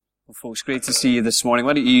Well, folks, great to see you this morning.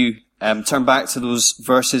 Why don't you turn back to those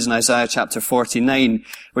verses in Isaiah chapter 49.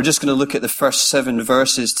 We're just going to look at the first 7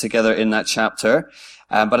 verses together in that chapter.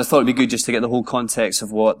 But I thought it'd be good just to get the whole context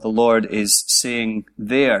of what the Lord is saying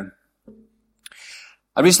there.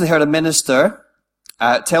 I recently heard a minister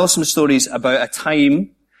tell some stories about a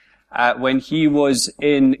time when he was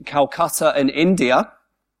in Calcutta in India.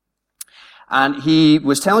 And he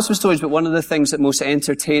was telling some stories, but one of the things that most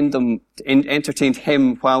entertained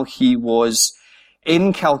him while he was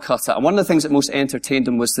in Calcutta, and one of the things that most entertained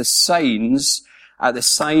him was the signs at the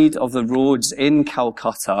side of the roads in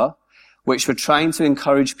Calcutta, which were trying to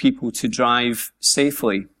encourage people to drive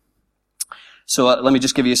safely. So let me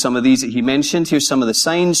just give you some of these that he mentioned. Here's some of the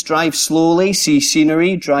signs. Drive slowly, see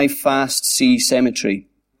scenery. Drive fast, see cemetery.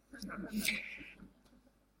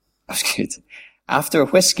 That's good. After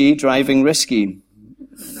whiskey, driving risky.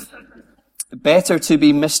 Better to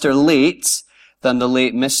be Mr. Late than the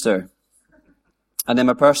late Mr. And then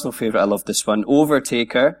my personal favourite, I love this one.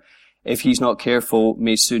 Overtaker, if he's not careful,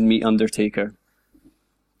 may soon meet Undertaker.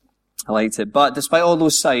 I liked it. But despite all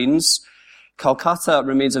those signs, Calcutta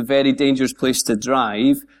remains a very dangerous place to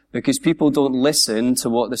drive because people don't listen to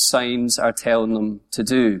what the signs are telling them to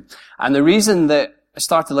do. And the reason that I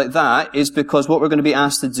started like that is because what we're going to be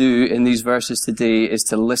asked to do in these verses today is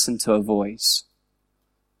to listen to a voice.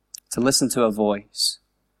 To listen to a voice.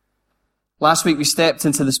 Last week we stepped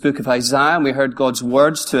into this book of Isaiah and we heard God's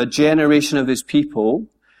words to a generation of his people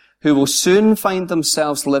who will soon find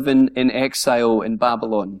themselves living in exile in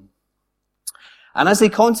Babylon. And as they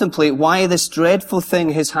contemplate why this dreadful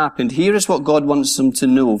thing has happened, here is what God wants them to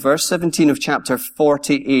know. Verse 17 of chapter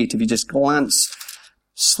 48, if you just glance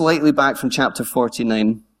slightly back from chapter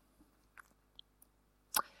 49.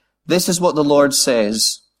 This is what the Lord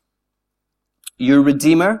says. Your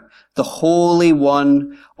Redeemer, the Holy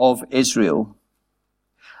One of Israel.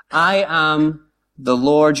 I am the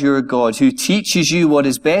Lord your God, who teaches you what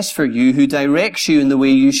is best for you, who directs you in the way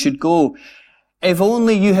you should go. If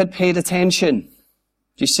only you had paid attention.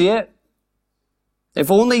 Do you see it?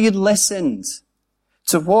 If only you'd listened.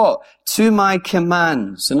 To what? To my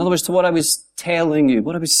commands. In other words, to what I was telling you,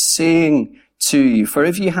 what I was saying to you. For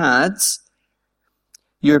if you had,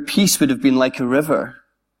 your peace would have been like a river.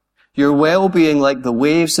 Your well-being like the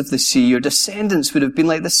waves of the sea. Your descendants would have been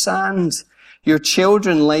like the sand. Your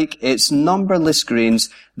children like its numberless grains.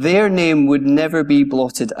 Their name would never be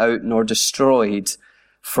blotted out nor destroyed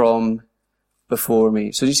from before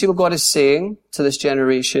me. So do you see what God is saying to this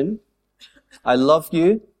generation? I love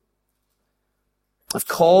you. I've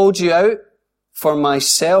called you out for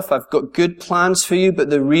myself. I've got good plans for you, but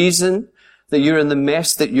the reason that you're in the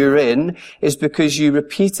mess that you're in is because you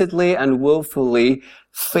repeatedly and willfully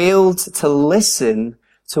failed to listen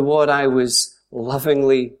to what I was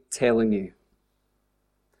lovingly telling you.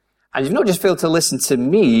 And you've not just failed to listen to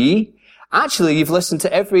me, actually you've listened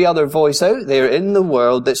to every other voice out there in the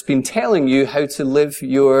world that's been telling you how to live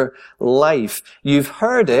your life. You've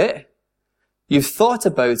heard it, you've thought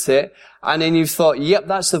about it, and then you've thought, yep,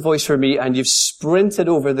 that's the voice for me, and you've sprinted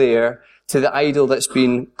over there to the idol that's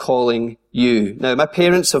been calling you. Now, my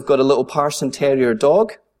parents have got a little Parson Terrier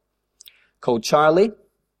dog called Charlie.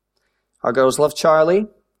 Our girls love Charlie.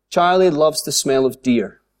 Charlie loves the smell of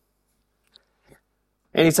deer.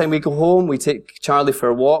 Anytime we go home, we take Charlie for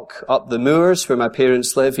a walk up the moors where my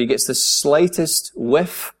parents live. He gets the slightest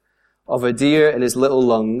whiff of a deer in his little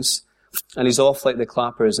lungs, and he's off like the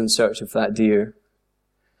clappers in search of that deer.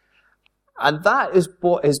 And that is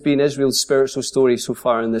what has been Israel's spiritual story so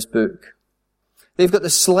far in this book. They've got the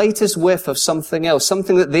slightest whiff of something else,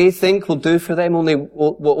 something that they think will do for them,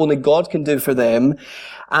 what only God can do for them.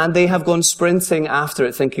 And they have gone sprinting after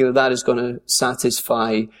it, thinking that that is going to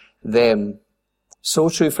satisfy them. So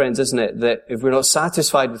true, friends, isn't it? That if we're not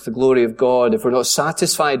satisfied with the glory of God, if we're not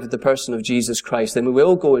satisfied with the person of Jesus Christ, then we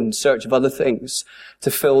will go in search of other things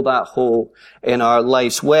to fill that hole in our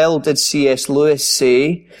lives. Well, did C.S. Lewis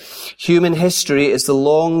say, human history is the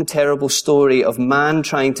long, terrible story of man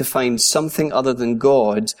trying to find something other than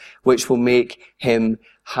God which will make him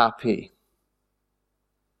happy.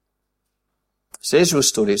 It's Israel's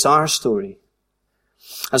story. It's our story.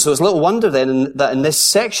 And so it's little wonder then that in this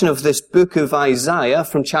section of this book of Isaiah,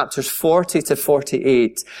 from chapters 40 to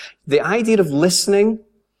 48, the idea of listening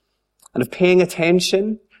and of paying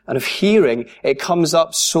attention and of hearing, it comes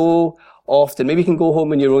up so often. Maybe you can go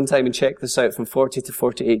home in your own time and check this out from 40 to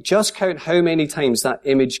 48. Just count how many times that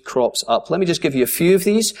image crops up. Let me just give you a few of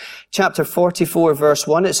these. Chapter 44, verse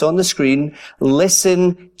 1, it's on the screen.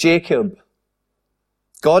 Listen, Jacob.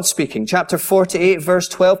 God speaking. Chapter 48, verse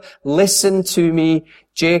 12, listen to me,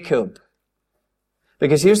 Jacob.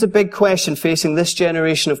 Because here's the big question facing this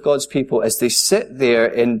generation of God's people as they sit there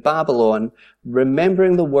in Babylon,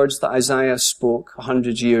 remembering the words that Isaiah spoke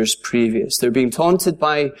 100 years previous. They're being taunted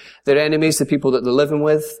by their enemies, the people that they're living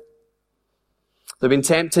with. They've been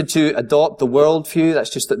tempted to adopt the worldview, that's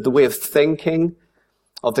just the way of thinking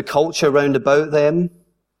of the culture round about them.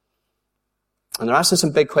 And they're asking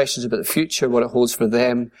some big questions about the future, what it holds for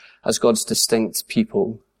them as God's distinct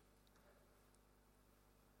people.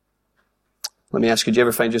 Let me ask you, do you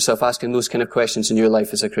ever find yourself asking those kind of questions in your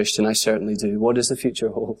life as a Christian? I certainly do. What does the future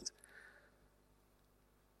hold?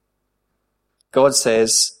 God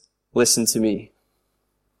says, listen to me.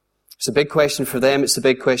 It's a big question for them. It's a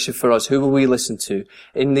big question for us. Who will we listen to?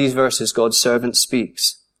 In these verses, God's servant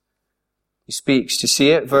speaks. He speaks. Do you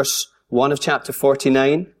see it? Verse 1 of chapter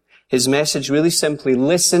 49. His message really simply,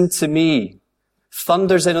 listen to me.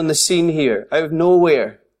 Thunders in on the scene here, out of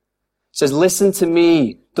nowhere. He says, listen to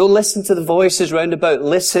me. Don't listen to the voices round about.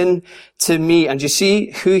 Listen to me. And you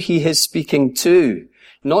see who he is speaking to.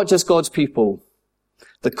 Not just God's people.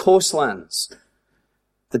 The coastlands.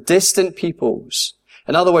 The distant peoples.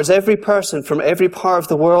 In other words, every person from every part of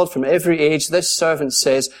the world, from every age, this servant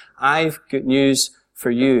says, I've good news for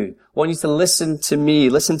you. I want you to listen to me.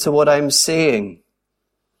 Listen to what I'm saying.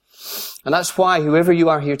 And that's why whoever you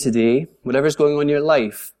are here today, whatever's going on in your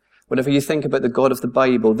life, whatever you think about the God of the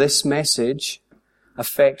Bible, this message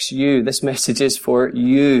affects you. This message is for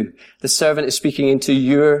you. The servant is speaking into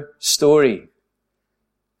your story.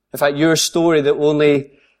 In fact, your story that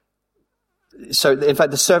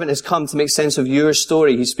the servant has come to make sense of your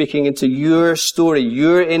story. He's speaking into your story.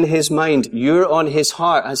 You're in his mind. You're on his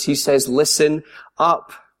heart as he says, listen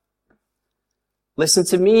up. Listen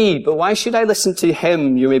to me. But why should I listen to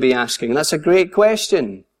him, you may be asking? And that's a great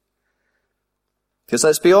question. Because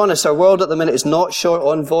let's be honest, our world at the minute is not short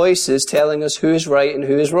on voices telling us who is right and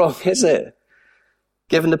who is wrong, is it?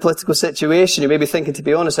 Given the political situation, you may be thinking, to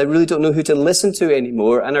be honest, I really don't know who to listen to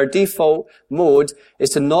anymore. And our default mode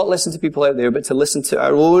is to not listen to people out there, but to listen to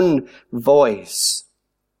our own voice.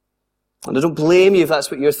 And I don't blame you if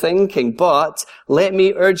that's what you're thinking, but let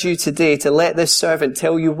me urge you today to let this servant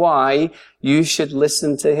tell you why you should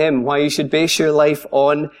listen to him, why you should base your life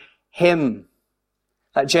on him.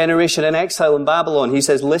 That generation in exile in Babylon, he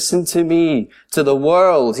says, listen to me. To the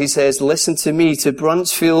world, he says, listen to me. To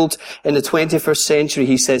Bruntsfield in the 21st century,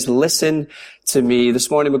 he says, listen to me.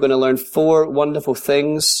 This morning we're going to learn 4 wonderful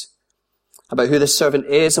things about who this servant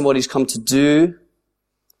is and what he's come to do.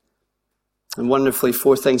 And wonderfully,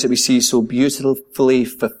 4 things that we see so beautifully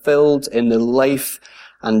fulfilled in the life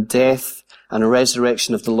and death and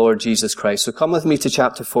resurrection of the Lord Jesus Christ. So come with me to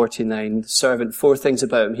chapter 49. The servant, 4 things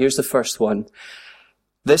about him. Here's the first one.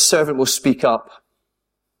 This servant will speak up.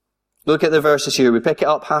 Look at the verses here. We pick it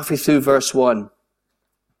up halfway through verse 1.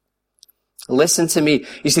 Listen to me.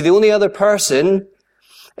 You see, the only other person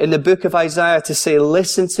in the book of Isaiah to say,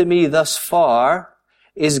 listen to me thus far,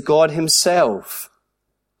 is God himself.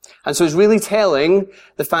 And so it's really telling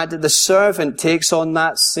the fact that the servant takes on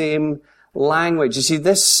that same language. You see,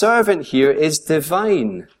 this servant here is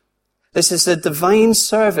divine. This is a divine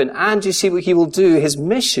servant. And you see what he will do. His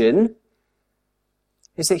mission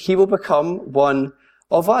is that he will become one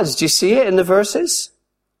of us. Do you see it in the verses?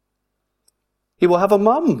 He will have a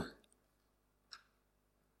mum.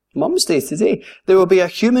 Mum's Day today. There will be a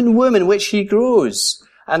human womb in which he grows.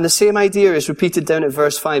 And the same idea is repeated down at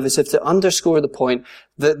verse 5 as if to underscore the point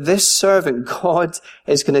that this servant, God,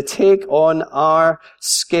 is going to take on our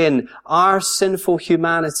skin, our sinful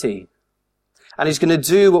humanity. And he's going to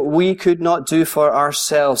do what we could not do for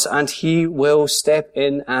ourselves. And he will step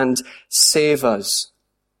in and save us.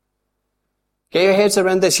 Get your heads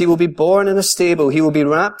around this. He will be born in a stable. He will be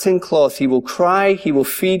wrapped in cloth. He will cry. He will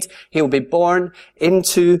feed. He will be born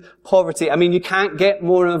into poverty. I mean, you can't get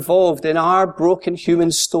more involved in our broken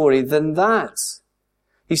human story than that.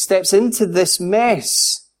 He steps into this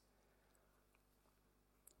mess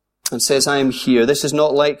and says, I am here. This is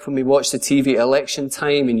not like when we watch the TV at election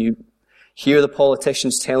time and you hear the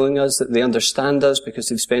politicians telling us that they understand us because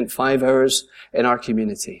they've spent 5 hours in our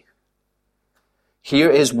community.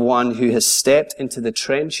 Here is one who has stepped into the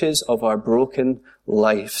trenches of our broken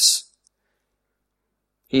lives.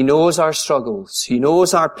 He knows our struggles. He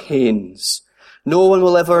knows our pains. No one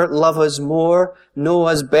will ever love us more, know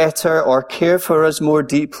us better, or care for us more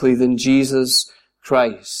deeply than Jesus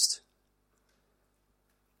Christ.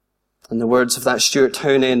 And the words of that Stuart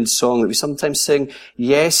Townend song that we sometimes sing,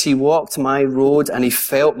 yes, he walked my road and he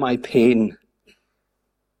felt my pain.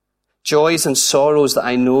 Joys and sorrows that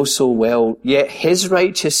I know so well, yet his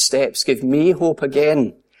righteous steps give me hope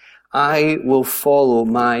again. I will follow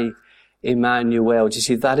my Emmanuel. Do you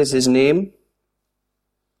see, that is his name?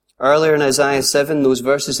 Earlier in Isaiah 7, those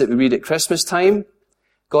verses that we read at Christmas time,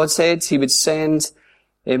 God said he would send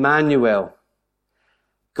Emmanuel,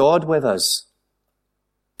 God with us.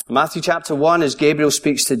 In Matthew chapter 1, as Gabriel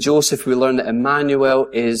speaks to Joseph, we learn that Emmanuel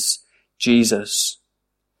is Jesus.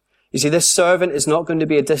 You see, this servant is not going to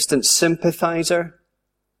be a distant sympathizer.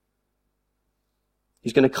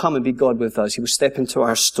 He's going to come and be God with us. He will step into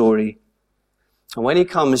our story. And when he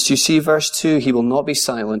comes, you see verse 2, he will not be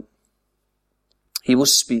silent. He will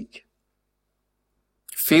speak.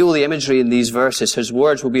 Feel the imagery in these verses. His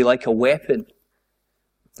words will be like a weapon,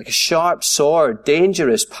 like a sharp sword,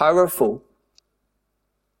 dangerous, powerful.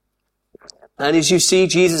 And as you see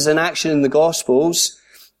Jesus in action in the Gospels,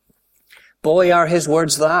 boy, are his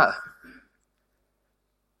words that.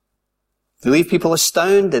 They leave people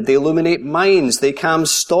astounded. They illuminate minds. They calm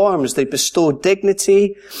storms. They bestow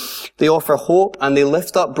dignity. They offer hope, and they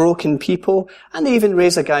lift up broken people, and they even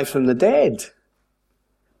raise a guy from the dead.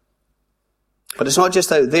 But it's not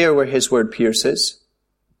just out there where his word pierces.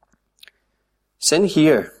 It's in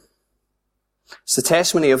here. It's the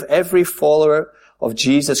testimony of every follower of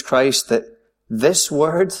Jesus Christ that this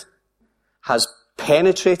word has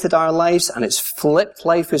penetrated our lives and it's flipped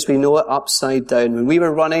life as we know it upside down. When we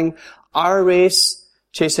were running our race,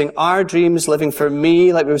 chasing our dreams, living for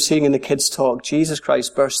me, like we were seeing in the kids' talk, Jesus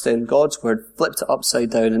Christ burst in, God's word flipped it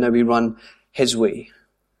upside down, and now we run his way.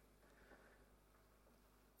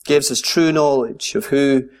 Gives us true knowledge of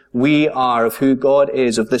who we are, of who God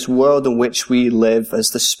is, of this world in which we live, as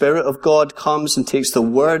the Spirit of God comes and takes the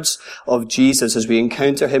words of Jesus as we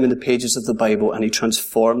encounter him in the pages of the Bible, and he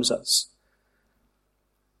transforms us.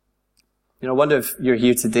 You know, I wonder if you're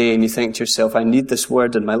here today and you think to yourself, I need this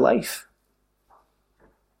word in my life.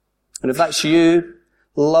 And if that's you,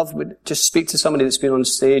 just speak to somebody that's been on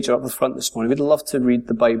stage or up the front this morning. We'd love to read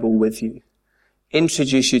the Bible with you.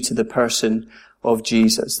 Introduce you to the person of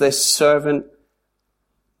Jesus. This servant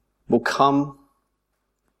will come.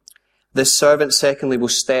 This servant, secondly, will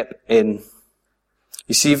step in.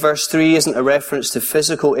 You see, verse 3 isn't a reference to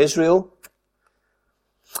physical Israel.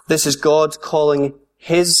 This is God calling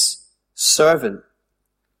his servant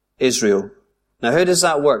Israel. Now, how does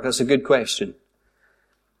that work? That's a good question.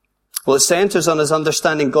 Well, it centers on his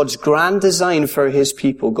understanding God's grand design for his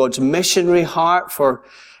people, God's missionary heart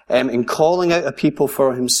in calling out a people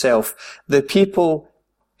for himself. The people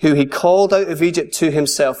who he called out of Egypt to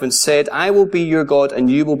himself and said, I will be your God and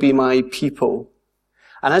you will be my people.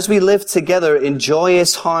 And as we live together in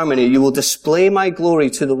joyous harmony, you will display my glory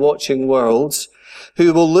to the watching world,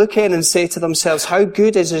 who will look in and say to themselves, how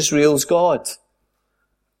good is Israel's God?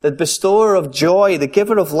 The bestower of joy, the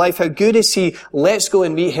giver of life, how good is he? Let's go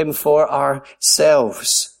and meet him for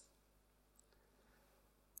ourselves.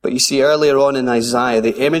 But you see, earlier on in Isaiah,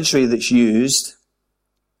 the imagery that's used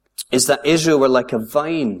is that Israel were like a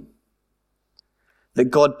vine that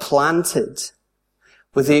God planted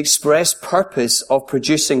with the express purpose of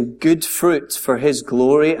producing good fruit for his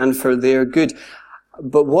glory and for their good.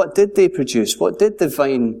 But what did they produce? What did the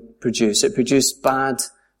vine produce? It produced bad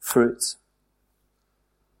fruit.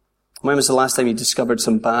 When was the last time you discovered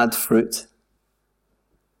some bad fruit?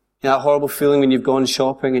 You know, that horrible feeling when you've gone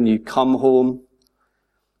shopping and you come home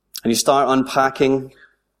and you start unpacking,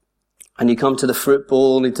 and you come to the fruit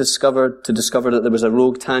bowl and you discover that there was a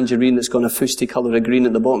rogue tangerine that's gone a fusty colour of green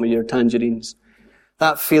at the bottom of your tangerines.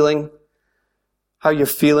 That feeling, how you're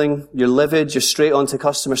feeling, you're livid, you're straight on to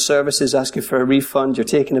customer services asking for a refund, you're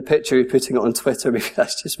taking a picture, you're putting it on Twitter, maybe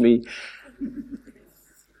that's just me.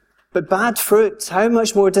 But bad fruit, how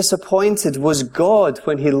much more disappointed was God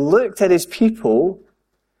when he looked at his people,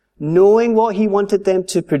 knowing what he wanted them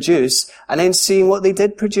to produce, and then seeing what they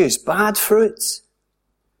did produce. Bad fruit.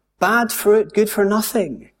 Bad fruit, good for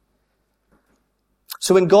nothing.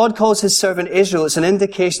 So when God calls his servant Israel, it's an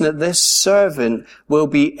indication that this servant will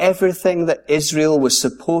be everything that Israel was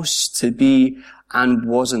supposed to be and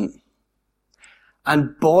wasn't.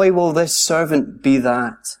 And boy, will this servant be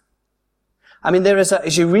that. I mean,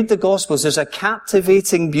 as you read the Gospels, there's a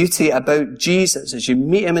captivating beauty about Jesus as you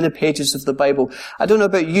meet him in the pages of the Bible. I don't know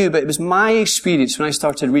about you, but it was my experience when I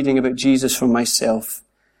started reading about Jesus for myself.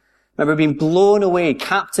 I remember being blown away,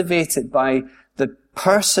 captivated by his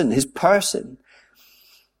person,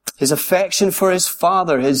 his affection for his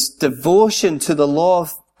Father, his devotion to the law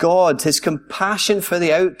of God, his compassion for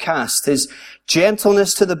the outcast, his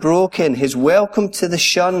gentleness to the broken, his welcome to the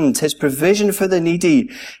shunned, his provision for the needy,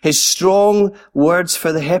 his strong words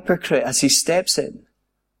for the hypocrite as he steps in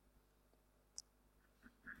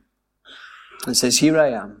and says, here I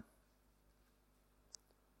am.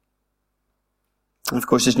 And of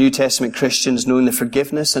course, as New Testament Christians, knowing the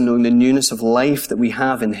forgiveness and knowing the newness of life that we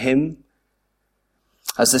have in him,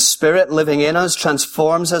 As the Spirit living in us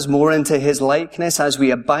transforms us more into his likeness, as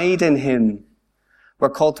we abide in him, we're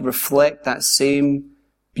called to reflect that same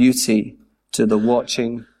beauty to the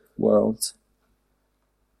watching world.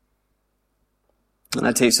 And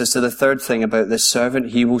that takes us to the third thing about this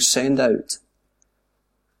servant he will send out.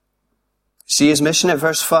 See his mission at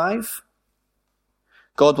verse 5?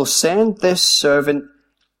 God will send this servant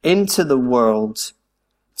into the world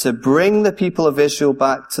to bring the people of Israel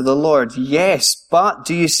back to the Lord. Yes, but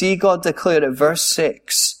do you see God declare at verse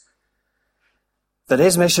 6 that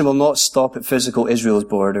his mission will not stop at physical Israel's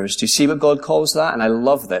borders? Do you see what God calls that? And I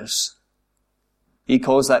love this. He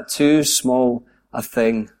calls that too small a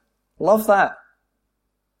thing. Love that.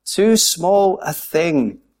 Too small a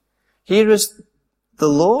thing. Here is the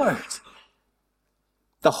Lord,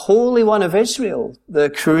 the Holy One of Israel, the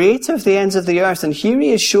Creator of the ends of the earth. And here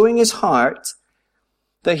he is showing his heart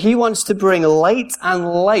that he wants to bring light and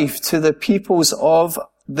life to the peoples of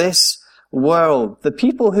this world, the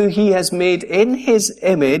people who he has made in his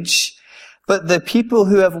image, but the people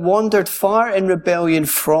who have wandered far in rebellion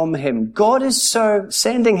from him. God is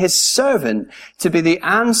sending his servant to be the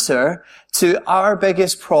answer to our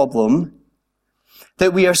biggest problem,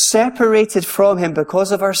 that we are separated from him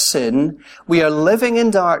because of our sin. We are living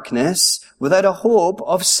in darkness without a hope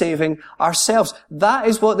of saving ourselves. That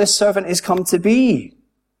is what this servant is come to be.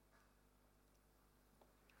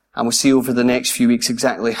 And we'll see over the next few weeks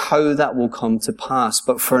exactly how that will come to pass.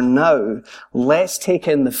 But for now, let's take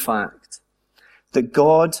in the fact that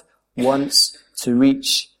God wants to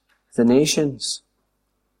reach the nations.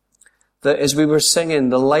 That as we were singing,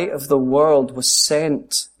 the light of the world was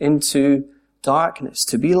sent into darkness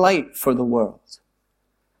to be light for the world.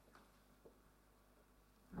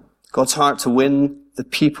 God's heart to win the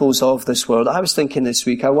peoples of this world. I was thinking this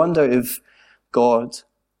week, I wonder if God,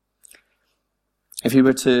 if he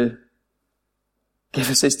were to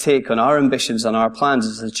give us his take on our ambitions and our plans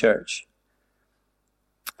as a church,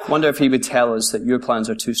 I wonder if he would tell us that your plans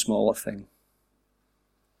are too small a thing.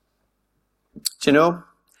 Do you know,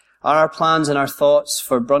 are our plans and our thoughts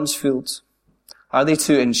for Brunsfield, are they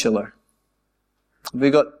too insular? Have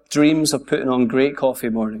we got dreams of putting on great coffee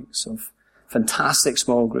mornings, of fantastic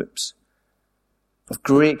small groups, of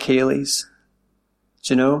great Kayleys?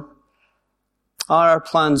 Do you know, are our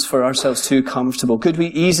plans for ourselves too comfortable? Could we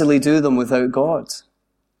easily do them without God?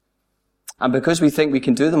 And because we think we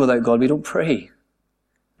can do them without God, we don't pray.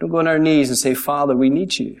 We don't go on our knees and say, Father, we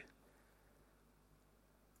need you.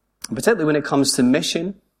 And particularly when it comes to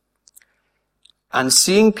mission and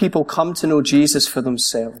seeing people come to know Jesus for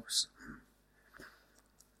themselves,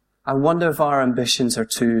 I wonder if our ambitions are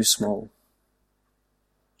too small.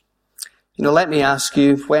 You know, let me ask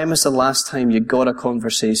you, when was the last time you got a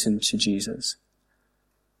conversation to Jesus?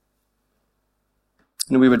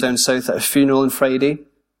 You know, we were down south at a funeral on Friday.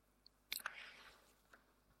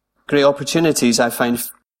 Great opportunities, I find,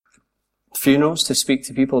 funerals to speak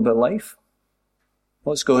to people about life.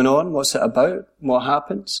 What's going on? What's it about? What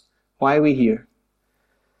happens? Why are we here?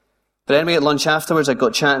 But anyway, at lunch afterwards, I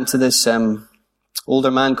got chatting to this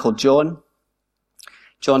older man called John.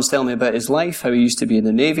 John's telling me about his life, how he used to be in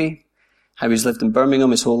the Navy, how he's lived in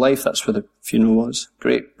Birmingham his whole life. That's where the funeral was.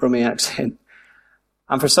 Great Brummie accent.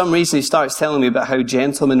 And for some reason, he starts telling me about how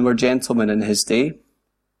gentlemen were gentlemen in his day,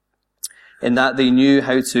 in that they knew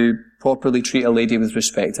how to properly treat a lady with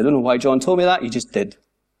respect. I don't know why John told me that, he just did.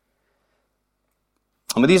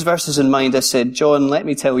 And with these verses in mind, I said, John, let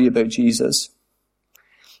me tell you about Jesus.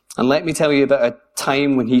 And let me tell you about a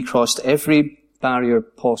time when he crossed every barrier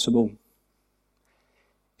possible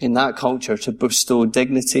in that culture to bestow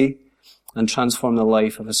dignity and transform the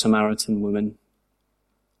life of a Samaritan woman.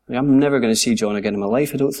 I mean, I'm never going to see John again in my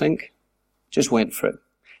life, I don't think. Just went for it.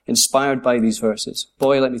 Inspired by these verses.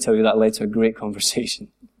 Boy, let me tell you, that led to a great conversation.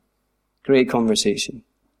 Great conversation.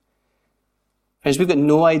 Friends, we've got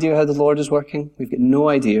no idea how the Lord is working. We've got no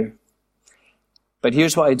idea. But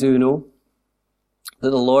here's what I do know. That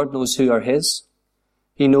the Lord knows who are his.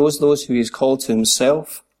 He knows those who he has called to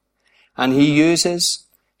himself. And he uses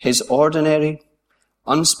his ordinary,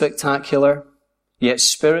 unspectacular, yet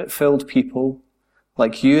spirit-filled people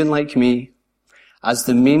like you and like me as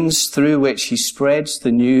the means through which he spreads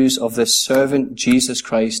the news of this servant Jesus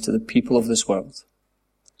Christ to the people of this world.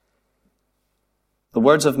 The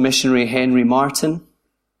words of missionary Henry Martin,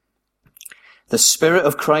 the Spirit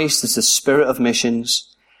of Christ is the spirit of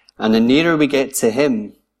missions, and the nearer we get to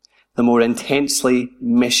him, the more intensely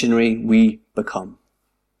missionary we become.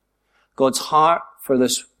 God's heart for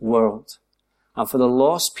this world and for the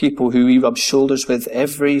lost people who we rub shoulders with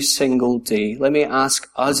every single day. Let me ask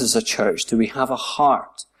us as a church, do we have a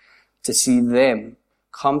heart to see them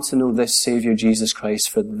come to know this Saviour Jesus Christ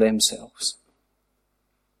for themselves.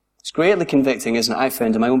 It's greatly convicting, isn't it? I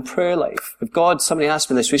found in my own prayer life. Somebody asked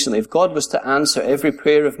me this recently, if God was to answer every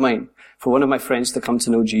prayer of mine for one of my friends to come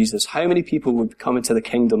to know Jesus, how many people would come into the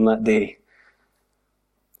kingdom that day?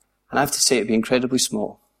 And I have to say it'd be incredibly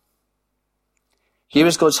small. Here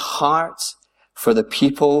is God's heart for the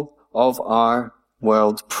people of our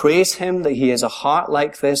world. Praise him that he has a heart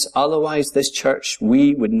like this. Otherwise, this church,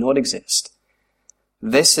 we would not exist.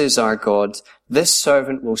 This is our God. This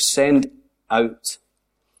servant will send out.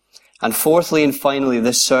 And fourthly and finally,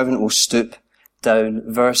 this servant will stoop down.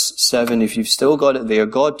 Verse 7, if you've still got it there.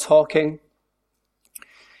 God talking.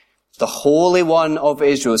 The Holy One of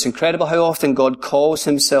Israel. It's incredible how often God calls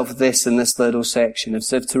himself this in this little section,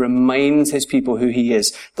 as if to remind his people who he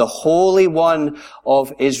is. The Holy One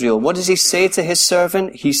of Israel. What does he say to his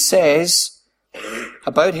servant? He says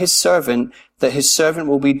about his servant that his servant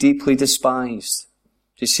will be deeply despised.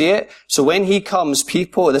 Do you see it? So when he comes,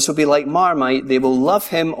 people, this will be like Marmite, they will love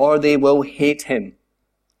him or they will hate him.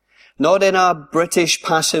 Not in a British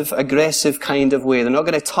passive-aggressive kind of way. They're not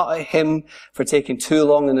going to tut at him for taking too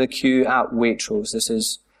long in the queue at Waitrose. This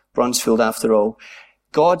is Brunsfield after all.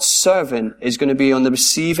 God's servant is going to be on the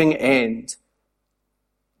receiving end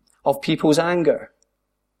of people's anger.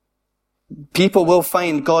 People will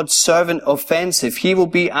find God's servant offensive. He will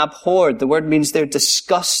be abhorred. The word means they're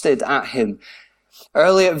disgusted at him.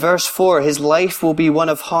 Early at verse 4, his life will be one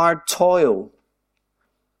of hard toil.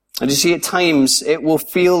 And you see, at times, it will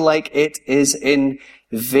feel like it is in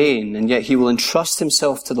vain, and yet he will entrust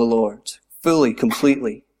himself to the Lord, fully,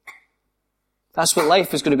 completely. That's what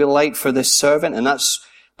life is going to be like for this servant, and that's,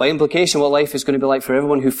 by implication, what life is going to be like for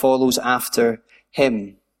everyone who follows after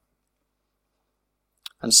him.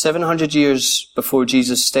 And 700 years before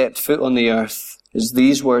Jesus stepped foot on the earth, as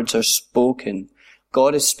these words are spoken,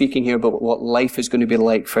 God is speaking here about what life is going to be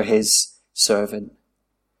like for his servant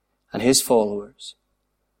and his followers.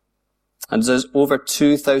 And there's over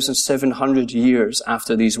 2,700 years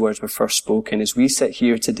after these words were first spoken. As we sit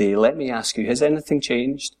here today, let me ask you, has anything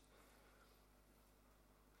changed?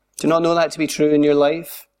 Do you not know that to be true in your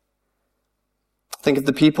life? Think of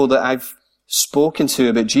the people that I've spoken to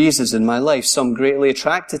about Jesus in my life. Some greatly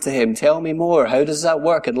attracted to him. Tell me more. How does that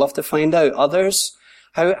work? I'd love to find out. Others,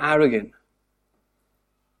 how arrogant.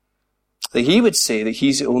 That he would say that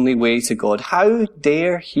he's the only way to God. How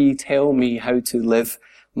dare he tell me how to live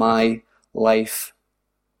my life?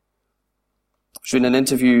 I was reading an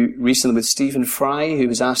interview recently with Stephen Fry, who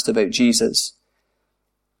was asked about Jesus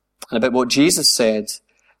and about what Jesus said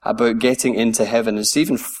about getting into heaven. And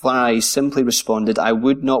Stephen Fry simply responded, I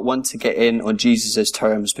would not want to get in on Jesus'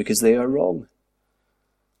 terms because they are wrong.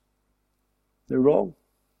 They're wrong.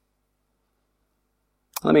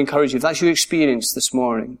 Let me encourage you, if that's your experience this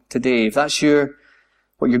morning, today, if that's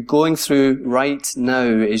what you're going through right now,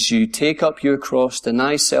 is you take up your cross,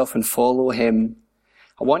 deny self and follow him,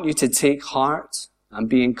 I want you to take heart and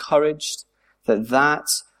be encouraged that that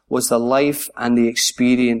was the life and the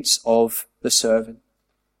experience of the servant.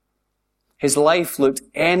 His life looked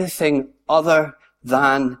anything other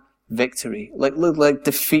than victory. Looked like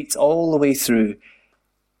defeat all the way through.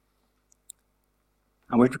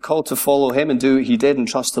 And we're called to follow him and do what he did and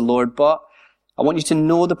trust the Lord. But I want you to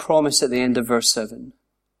know the promise at the end of verse 7.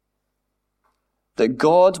 That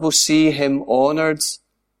God will see him honored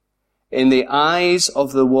in the eyes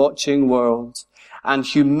of the watching world. And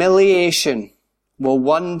humiliation will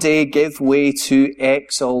one day give way to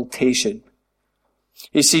exaltation.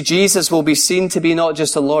 You see, Jesus will be seen to be not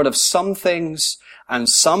just the Lord of some things and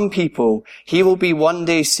some people. He will be one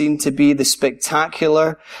day seen to be the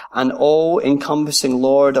spectacular and all-encompassing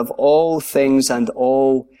Lord of all things and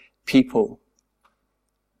all people.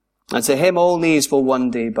 And to him all knees will one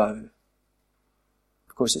day bow.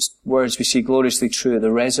 Of course, it's words we see gloriously true at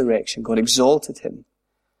the resurrection. God exalted him.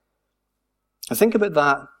 And think about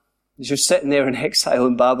that as you're sitting there in exile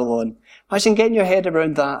in Babylon. Imagine getting your head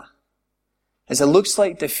around that. As it looks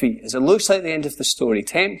like defeat, as it looks like the end of the story,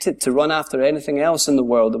 tempted to run after anything else in the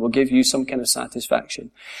world that will give you some kind of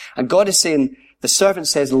satisfaction. And God is saying, the servant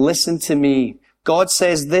says, listen to me. God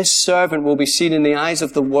says this servant will be seen in the eyes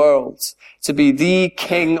of the world to be the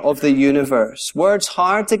king of the universe. Words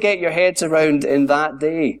hard to get your heads around in that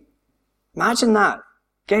day. Imagine that.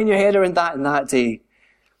 Getting your head around that in that day.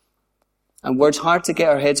 And words hard to get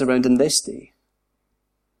our heads around in this day.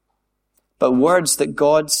 But words that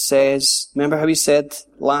God says, remember how he said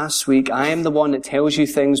last week, I am the one that tells you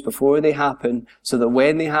things before they happen, so that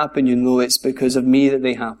when they happen, you know it's because of me that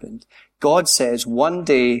they happened. God says, one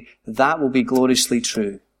day that will be gloriously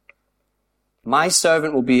true. My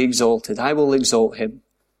servant will be exalted. I will exalt him.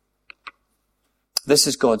 This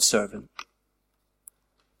is God's servant.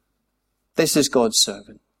 This is God's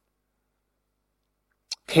servant.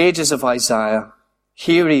 Pages of Isaiah.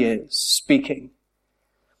 Here he is speaking.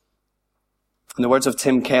 In the words of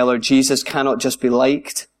Tim Keller, Jesus cannot just be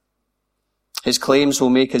liked. His claims will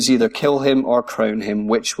make us either kill him or crown him.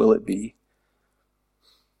 Which will it be?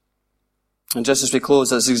 And just as we close,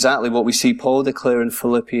 that's exactly what we see Paul declare in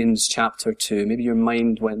Philippians chapter 2. Maybe your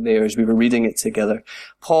mind went there as we were reading it together.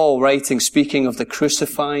 Paul writing, speaking of the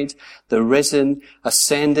crucified, the risen,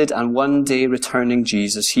 ascended, and one day returning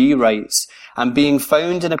Jesus. He writes, and being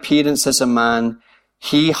found in appearance as a man,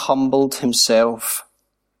 he humbled himself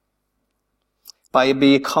by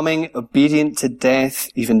becoming obedient to death,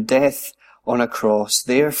 even death on a cross.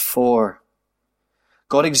 Therefore,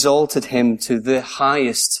 God exalted him to the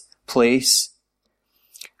highest place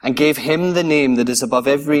and gave him the name that is above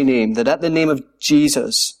every name, that at the name of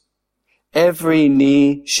Jesus, every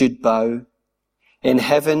knee should bow in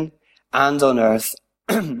heaven and on earth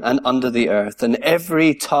and under the earth, and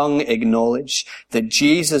every tongue acknowledge that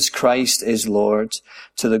Jesus Christ is Lord,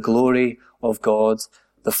 to the glory of God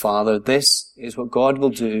the Father. This is what God will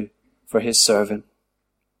do for his servant.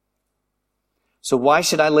 So why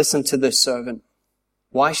should I listen to this servant?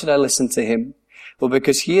 Why should I listen to him? Well,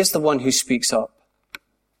 because he is the one who speaks up.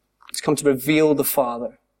 He's come to reveal the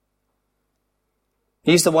Father.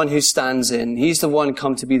 He's the one who stands in. He's the one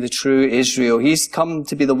come to be the true Israel. He's come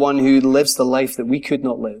to be the one who lives the life that we could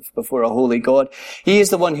not live before a holy God. He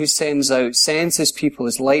is the one who sends his people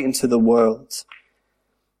as light into the world.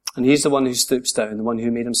 And he's the one who stoops down, the one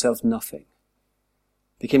who made himself nothing,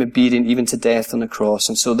 became obedient even to death on the cross.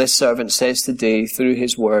 And so this servant says today, through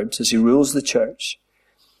his words, as he rules the church,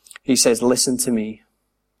 he says, listen to me.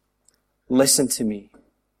 Listen to me.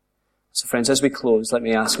 So friends, as we close, let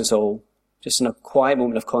me ask us all, just in a quiet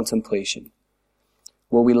moment of contemplation,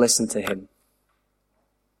 will we listen to him?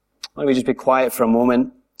 Why don't we just be quiet for a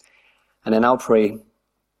moment, and then I'll pray,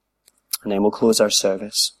 and then we'll close our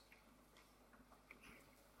service.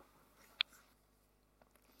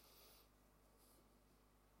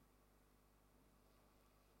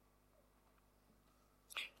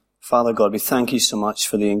 Father God, we thank you so much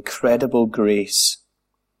for the incredible grace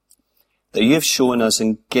that you have shown us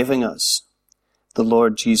in giving us the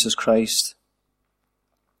Lord Jesus Christ.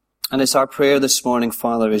 And it's our prayer this morning,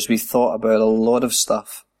 Father, as we thought about a lot of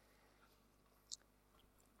stuff,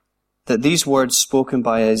 that these words spoken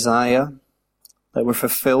by Isaiah, that were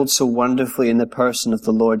fulfilled so wonderfully in the person of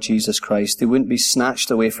the Lord Jesus Christ, they wouldn't be snatched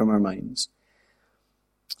away from our minds.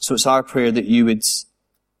 So it's our prayer that you would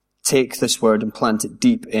take this word and plant it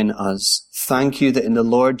deep in us. Thank you that in the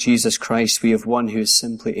Lord Jesus Christ we have one who is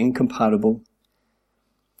simply incomparable.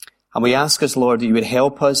 And we ask us, Lord, that you would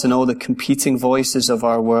help us in all the competing voices of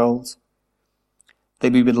our world,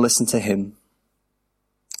 that we would listen to him.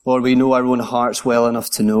 Lord, we know our own hearts well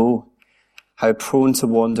enough to know how prone to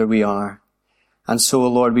wander we are. And so,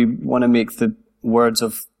 Lord, we want to make the words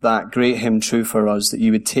of that great hymn true for us, that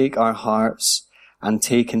you would take our hearts and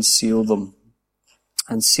take and seal them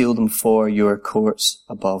for your courts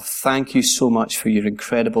above. Thank you so much for your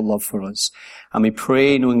incredible love for us. And we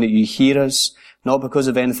pray knowing that you hear us, not because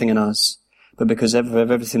of anything in us, but because of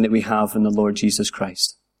everything that we have in the Lord Jesus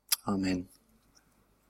Christ. Amen.